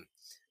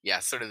yeah,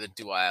 sort of the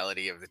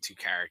duality of the two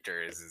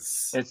characters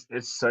is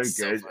it's so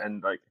so good. fun.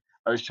 And like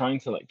I was trying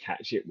to like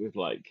catch it with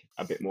like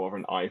a bit more of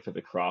an eye for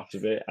the craft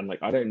of it, and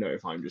like I don't know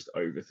if I'm just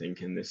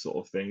overthinking this sort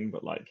of thing,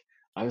 but like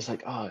I was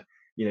like,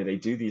 they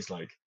do these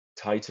like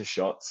tighter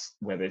shots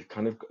where they've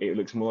kind of, it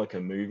looks more like a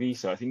movie.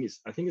 So I think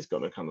it's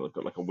got a kind of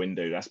got like a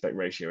windowed aspect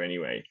ratio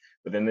anyway,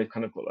 but then they've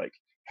kind of got like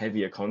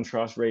heavier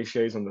contrast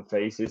ratios on the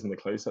faces and the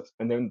close-ups,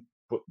 and then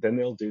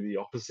they'll do the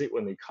opposite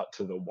when they cut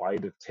to the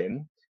wide of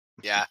tin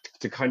Yeah.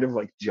 to kind of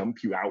like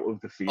jump you out of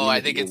the Oh, feeling I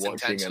of that think you're it's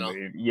watching a intentional.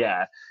 movie.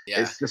 Yeah,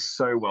 Yeah. it's just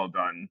so well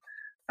done.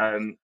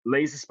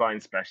 Laser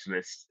Spine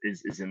Specialist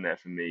is in there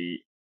for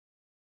me.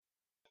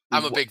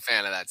 I'm a What big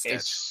fan of that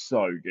It's sketch.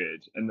 so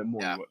good, and the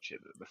more Yeah. you watch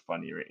it, the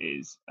funnier it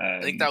is. I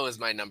think that was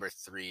my number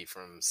 3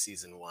 from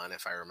season 1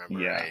 if I remember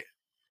Yeah,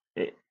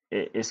 right.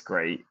 it's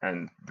great,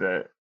 and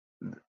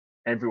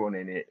everyone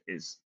in it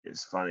is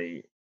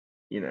funny.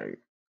 You know,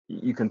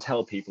 you can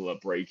tell people are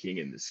breaking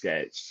in the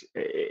sketch,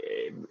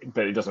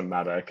 but it doesn't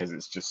matter because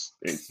it's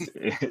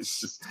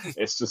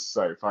just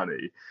so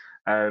funny.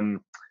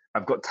 Um,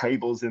 I've got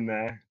tables in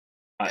there.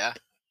 I, Yeah.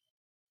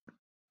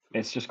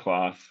 it's just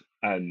class,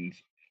 and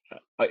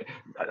I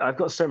I've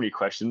got so many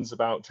questions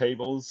about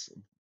tables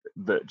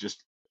that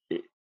just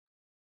it,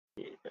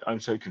 I'm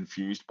so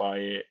confused by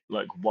it.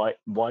 Like, why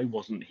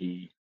wasn't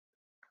he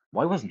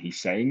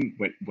saying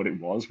what it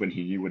was when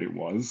he knew what it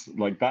was?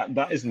 Like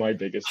that is my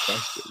biggest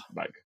question.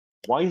 Like,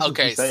 why isn't he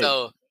Okay, saying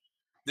so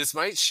this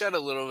might shed a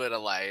little bit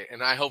of light,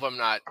 and I hope I'm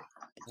not.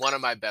 One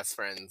of my best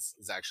friends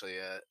is actually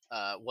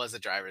was a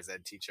driver's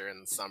ed teacher in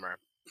the summer.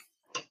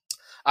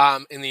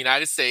 In the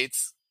United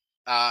States,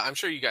 I'm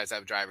sure you guys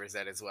have driver's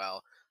ed as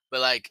well, but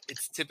like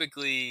it's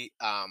typically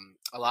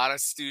a lot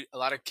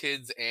of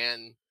kids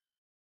and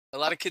a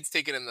lot of kids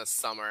take it in the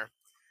summer.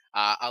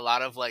 A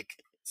lot of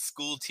like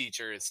school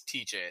teachers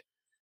teach it,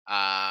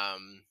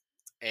 um,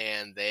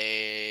 and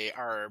they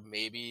are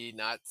maybe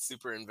not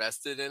super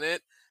invested in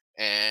it.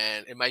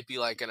 And it might be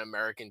like an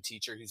American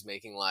teacher who's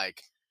making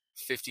like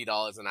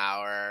 $50 an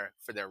hour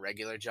for their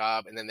regular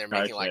job, and then they're it?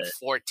 making like Okay,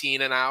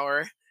 14 an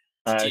hour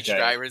to teach okay,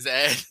 driver's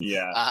ed.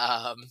 yeah,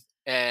 Um,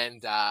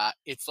 and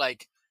it's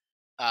like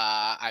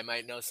I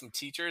might know some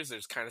teachers.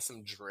 There's kind of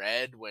some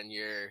dread when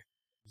you're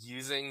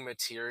using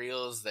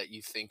materials that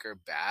you think are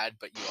bad,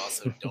 but you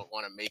also don't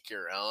want to make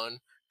your own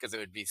because it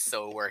would be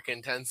so work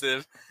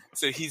intensive.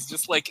 So he's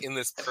just like in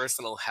this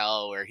personal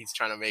hell where he's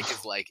trying to make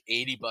his like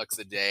 $80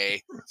 a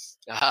day.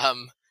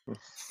 Um,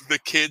 the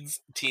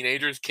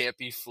teenagers can't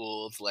be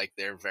fooled. Like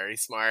they're very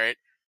smart.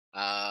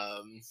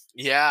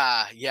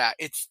 Yeah,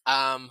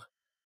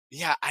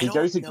 yeah, I He don't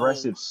goes know.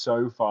 aggressive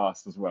so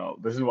fast as well.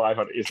 This is what I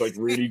find. It's like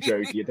really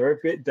jokey. They're a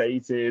bit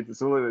dated.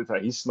 It's all over the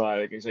time. He's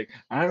smiling. He's like,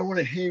 I don't want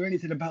to hear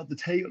anything about the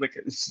table. Like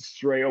it's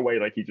straight away,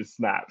 like he just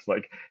snaps.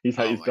 Like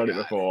Oh he's my done it god.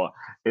 before.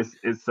 It's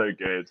so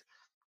good.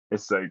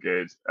 It's so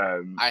good.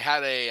 I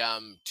had a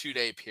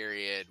 2-day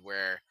period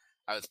where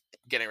I was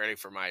getting ready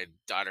for my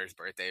daughter's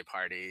birthday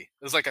party.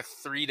 It was like a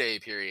 3-day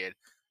period.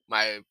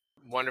 My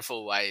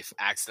wonderful wife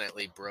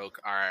accidentally broke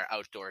our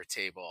outdoor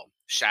table,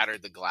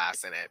 shattered the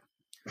glass in it.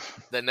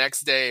 The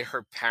next day,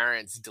 her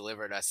parents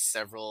delivered us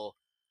several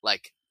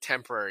like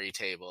temporary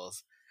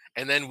tables,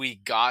 and then we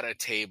got a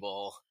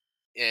table,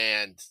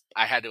 and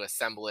I had to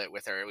assemble it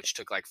with her, which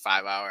took like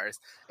 5 hours.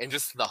 And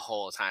just the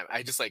whole time,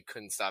 I just like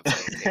couldn't stop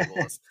setting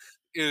tables.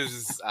 It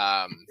was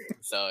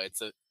so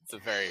it's a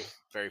very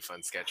very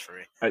fun sketch for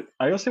me.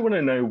 I also want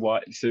to know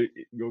why. So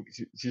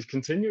she's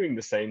continuing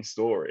the same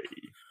story,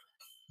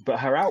 but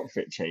her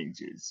outfit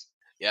changes.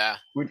 Yeah,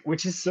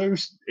 Which is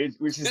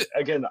which is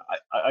again,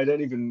 I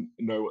don't even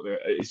know what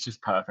it's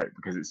just perfect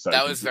because it's so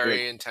that was like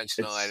very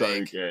intentional, it's I so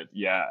think. good.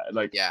 Yeah,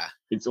 like Yeah,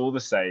 it's all the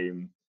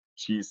same.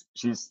 She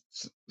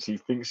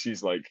thinks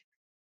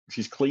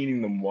she's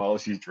cleaning them while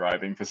she's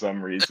driving for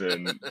some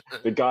reason.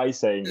 The guy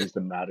saying he's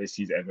the maddest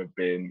he's ever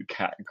been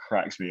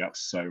cracks me up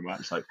so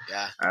much. Like,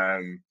 yeah,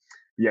 um,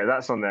 yeah,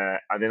 that's on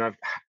there. And then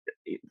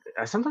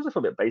sometimes I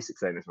feel a bit basic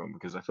saying this one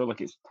because I feel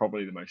like it's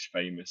probably the most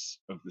famous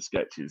of the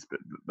sketches, but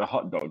the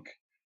hot dog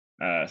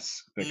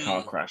the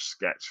car mm, crash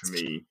sketch for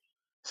me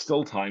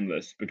still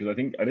timeless because I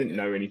didn't yeah,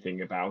 know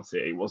anything about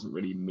it. It wasn't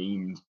really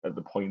memed at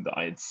the point that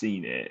I had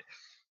seen it,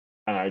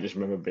 and I just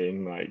remember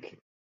being like,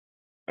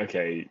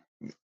 okay,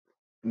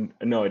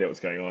 no idea what's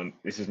going on.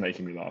 This is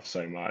making me laugh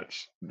so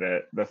much.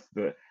 The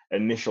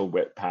initial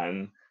whip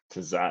pan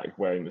to Zach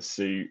wearing the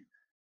suit.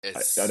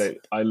 it's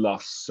I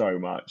laughed so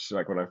much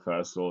like when I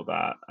first saw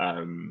that.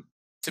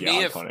 to Yeah,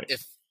 me iconic.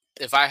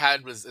 if I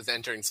had was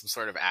entering some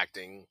sort of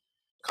acting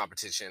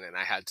competition and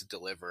I had to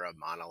deliver a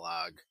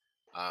monologue,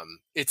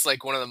 it's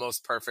like one of the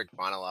most perfect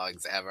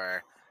monologues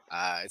ever.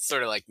 It's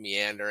sort of like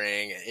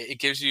meandering. It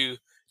gives you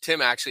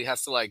Tim actually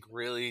has to like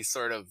really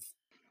sort of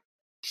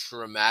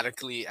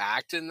dramatically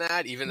act in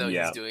that, even though he's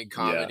Yeah, doing yeah,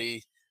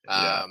 comedy.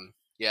 yeah.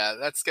 Yeah,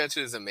 that sketch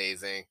is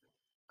amazing.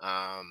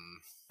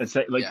 Um, It's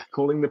like yeah,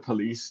 calling the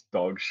police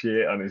dog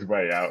shit on his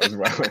way out as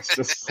well. It's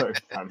just so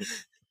funny.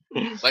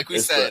 like we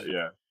It's said,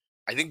 yeah,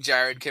 I think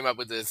Jared came up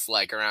with this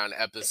like around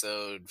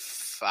episode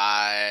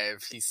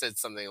 5. He said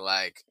something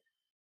like,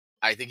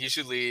 "I think you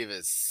should leave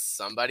as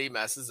somebody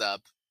messes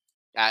up,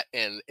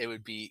 and it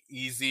would be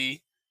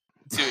easy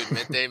to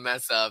admit they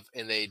mess up,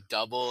 and they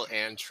double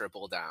and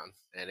triple down."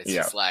 And it's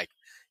yeah. just like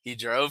he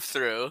drove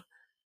through,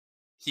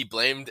 he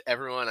blamed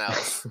everyone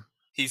else,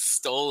 he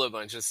stole a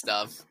bunch of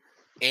stuff,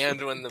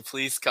 and when the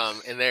police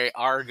come and they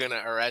are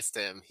gonna arrest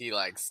him, he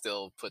like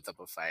still puts up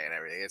a fight and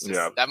everything. It's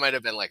Yeah. just that might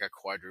have been like a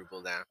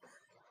quadruple down.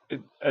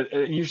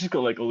 You've just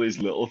got like all these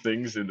little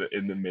things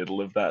in the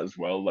middle of that as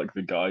well, like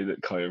the guy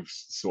that kind of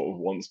sort of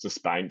wants to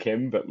spank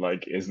him, but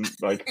like isn't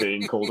like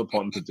being called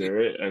upon to do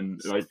it,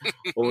 and like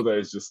all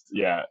those just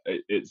yeah,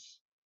 it's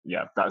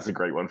yeah, that's a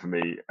great one for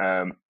me.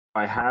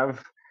 I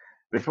have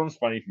this one's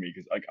funny for me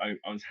because like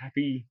I was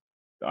happy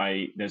that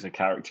I there's a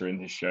character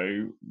in this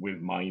show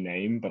with my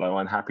name, but I'm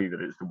unhappy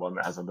that it's the one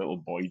that has a little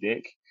boy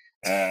dick.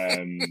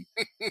 Um,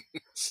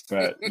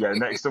 but yeah,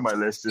 next on my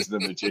list is the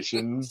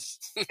Magicians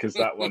because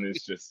that one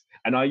is just,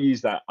 and I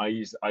use that.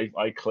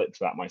 I clipped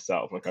that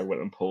myself. Like I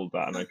went and pulled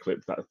that and I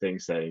clipped that thing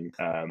saying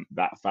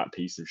that fat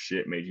piece of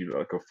shit made you look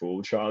like a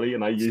fool, Charlie.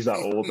 And I use that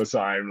all the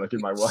time, like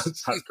in my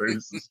WhatsApp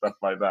groups and stuff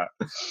like that.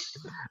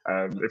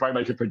 If I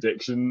make a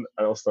prediction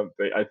or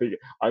something, I think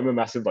I'm a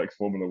massive like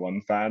Formula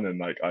One fan, and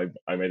like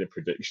I made a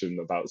prediction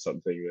about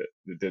something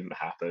that didn't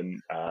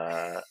happen,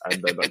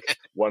 and then like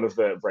one of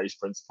the race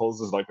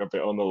principles is like a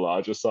bit on the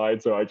larger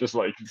side, so I just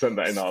like send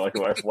that in our like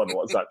F1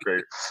 WhatsApp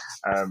group.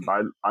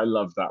 I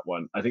love that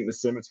one. I think the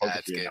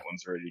That's cinematography in good. that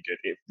one's really good.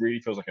 It really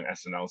feels like an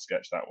SNL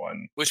sketch. That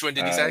one. Which one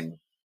did you say? Um,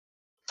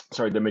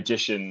 sorry, the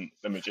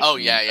Oh magician.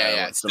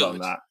 yeah. What's still on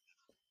that?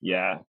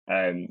 Yeah,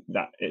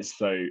 that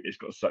it's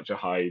got such a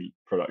high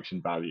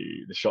production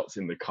value. The shots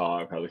in the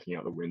car of her looking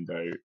out the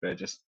window, they're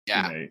just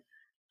yeah.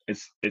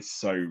 it's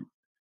so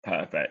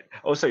perfect.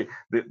 Also,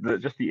 the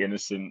just the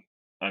innocent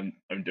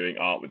I'm doing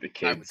art with the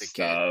I'm kids with the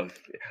kid stuff,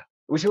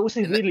 which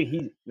also and really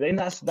he then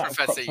that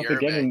Professor crops up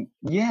again, Yerbe. and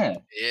yeah,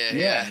 Yeah.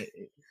 yeah,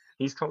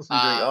 he's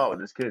constantly doing art Um,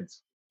 with his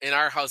kids. in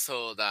our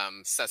household,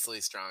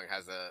 Cecily Strong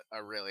has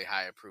a really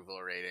high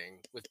approval rating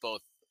with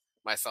both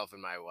myself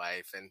and my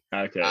wife, and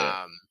Okay,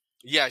 um,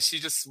 yeah,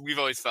 we've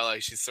always felt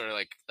like she's sort of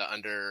like the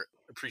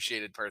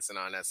underappreciated person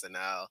on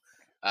SNL.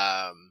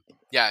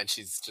 Yeah, and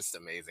she's just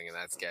amazing in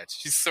that sketch.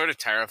 She's sort of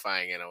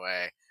terrifying in a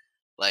way,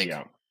 like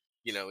Yeah.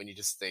 when you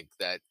just think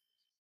that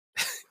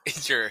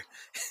your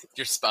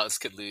spouse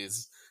could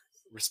lose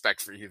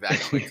respect for you that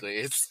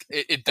quickly.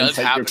 It And does take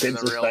your happen in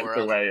kids' the real respect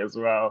world. away as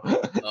well.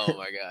 Oh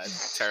my god,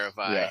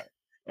 terrifying. Yeah,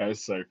 that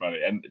was so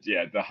funny. And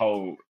yeah, the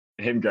whole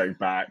him going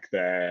back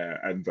there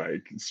and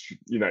like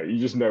you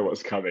just know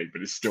what's coming,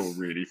 but it's still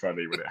really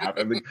funny when it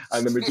happens.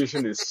 And the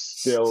magician is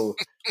still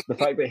the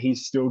fact that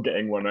he's still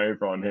getting one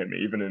over on him,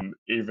 even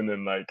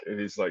in like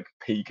his like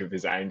peak of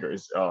his anger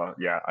is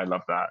I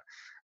love that.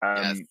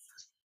 Yes.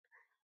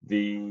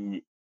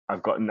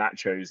 I've got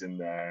nachos in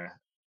there.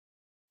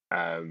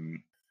 I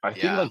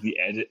think Yeah. like the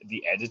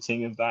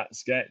editing of that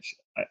sketch,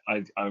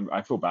 I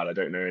feel bad. I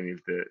don't know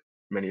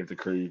many of the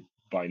crew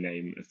by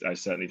name. I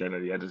certainly don't know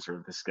the editor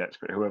of the sketch,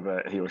 but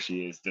whoever he or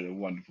she is did a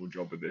wonderful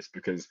job with this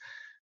because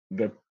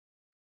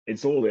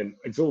it's all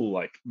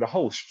like the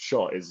whole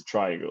shot is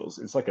triangles.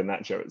 It's like a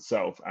nacho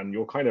itself, and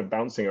you're kind of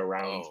bouncing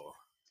around Oh,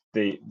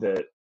 the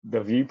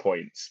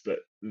viewpoints, but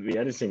the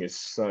editing is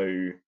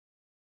so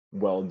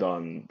well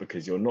done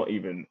because you're not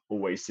even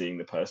always seeing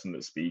the person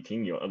that's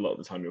speaking. A lot of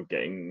the time you're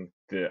getting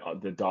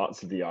the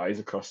darts of the eyes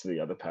across to the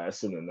other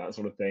person and that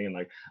sort of thing. And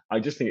like I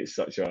just think it's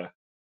such a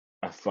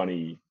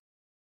funny.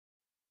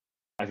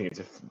 I think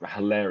it's a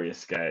hilarious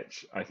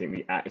sketch. I think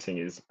the acting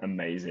is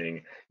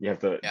amazing. You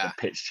have the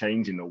pitch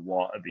change in the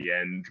what at the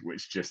end,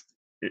 which just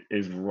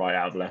is right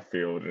out of left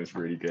field and it's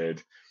really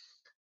good.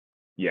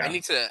 Yeah, I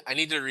need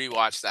to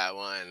rewatch that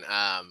one.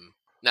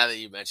 Now that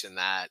you mentioned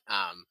that,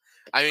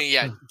 I mean,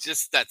 yeah,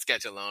 just that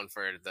sketch alone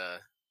for the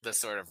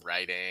sort of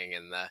writing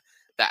and the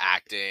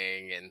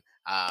acting and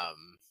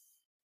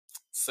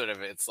sort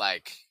of it's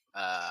like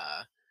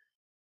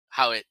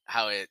how it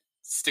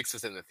sticks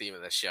within the theme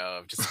of the show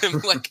of just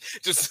him like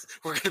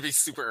we're gonna be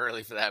super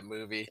early for that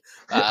movie.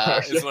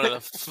 It's one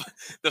of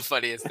the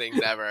funniest things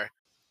ever.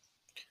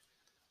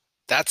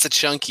 That's a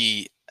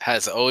Chunky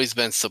has always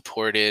been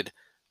supported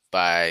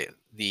by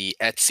the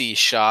Etsy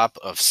shop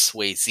of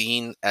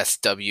Swayzine,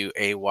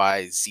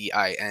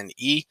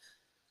 SWAYZINE.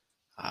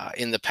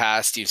 In the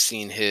past, you've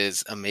seen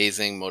his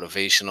amazing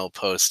motivational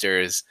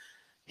posters,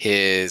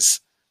 his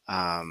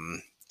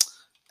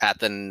at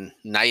the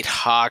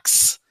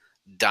Nighthawks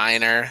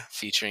Diner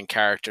featuring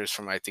characters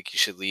from I Think You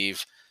Should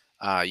Leave.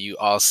 You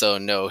also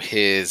know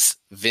his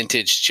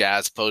vintage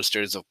jazz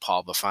posters of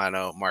Paul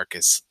Bufano,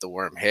 Marcus the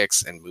Worm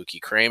Hicks, and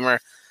Mookie Kramer.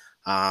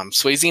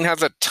 Swayzine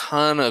has a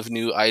ton of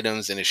new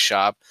items in his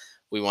shop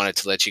we wanted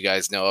to let you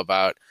guys know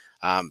about.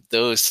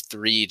 Those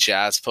 3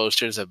 jazz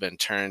posters have been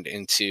turned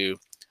into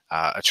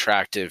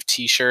attractive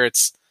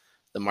t-shirts.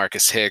 The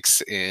Marcus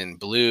Hicks in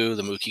blue,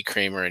 the Mookie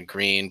Kramer in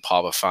green,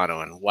 Paul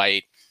Bufano in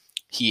white.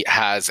 He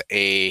has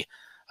a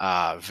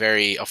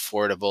very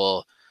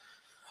affordable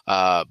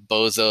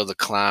Bozo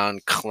the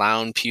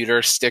Clown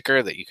pewter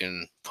sticker that you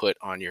can put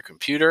on your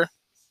computer.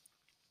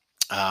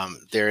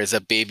 There is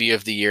a Baby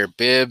of the Year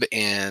bib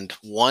and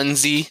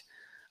onesie.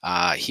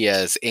 He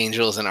has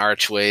Angels and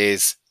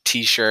Archways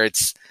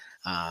t-shirts,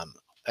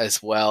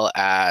 as well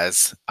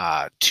as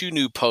 2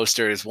 new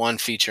posters, one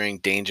featuring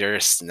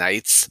Dangerous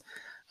Nights,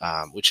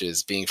 which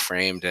is being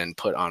framed and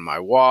put on my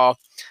wall,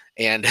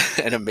 and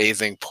an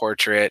amazing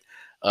portrait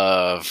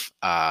of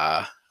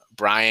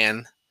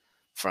Brian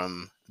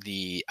from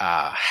the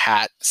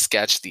hat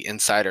sketch, the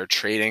insider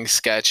trading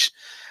sketch.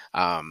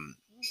 But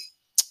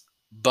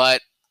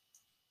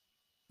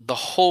the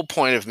whole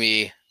point of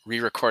me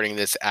re-recording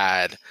this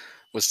ad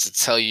was to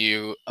tell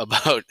you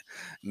about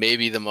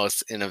maybe the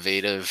most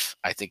innovative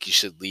I Think You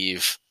Should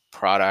Leave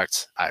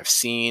product I've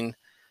seen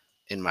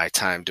in my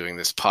time doing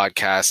this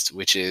podcast,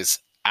 which is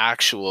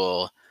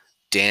actual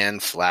Dan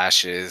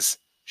Flash's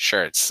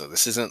shirts. So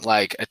this isn't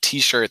like a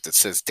t-shirt that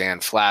says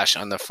Dan Flash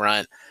on the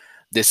front.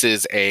 This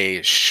is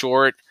a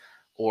short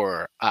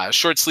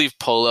sleeve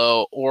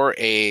polo or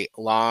a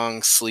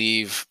long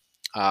sleeve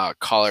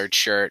collared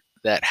shirt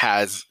that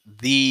has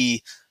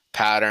the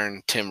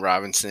pattern Tim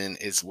Robinson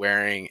is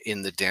wearing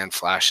in the Dan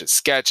Flash's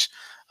sketch,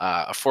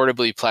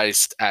 affordably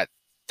priced at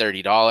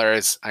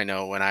 $30. I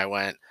know when I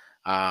went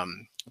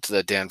to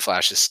the Dan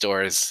Flash's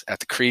stores at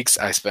the Creeks,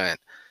 I spent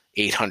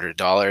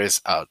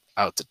 $800 out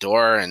the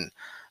door and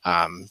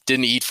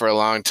didn't eat for a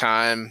long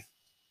time,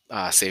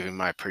 saving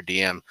my per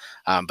diem.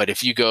 But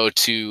if you go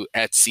to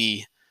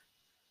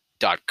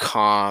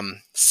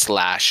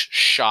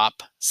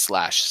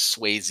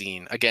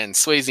etsy.com/shop/Swayzine. Again,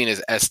 Swayzine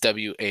is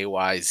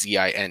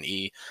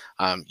SWAYZINE.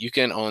 You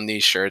can own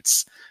these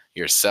shirts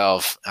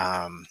yourself.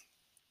 And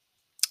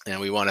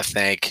we want to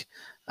thank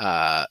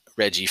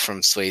Reggie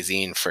from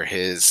Swayzine for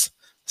his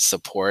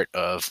support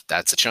of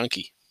That's a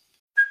Chunky.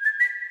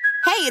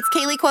 Hey, it's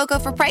Kaylee Cuoco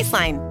for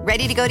Priceline.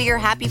 Ready to go to your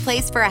happy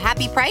place for a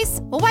happy price?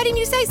 Well, why didn't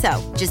you say so?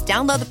 Just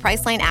download the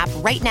Priceline app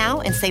right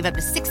now and save up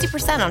to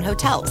 60% on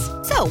hotels.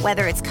 So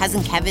whether it's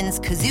Cousin Kevin's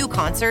Kazoo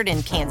Concert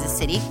in Kansas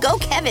City, go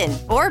Kevin,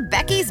 or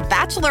Becky's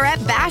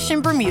Bachelorette Bash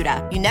in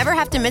Bermuda, you never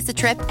have to miss a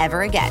trip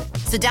ever again.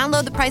 So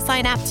download the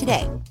Priceline app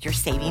today. Your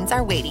savings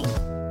are waiting.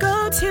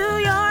 Go to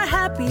your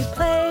happy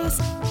place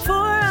for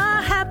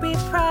a happy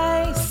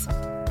price.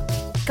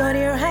 Go to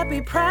your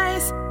happy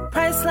price,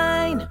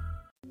 Priceline.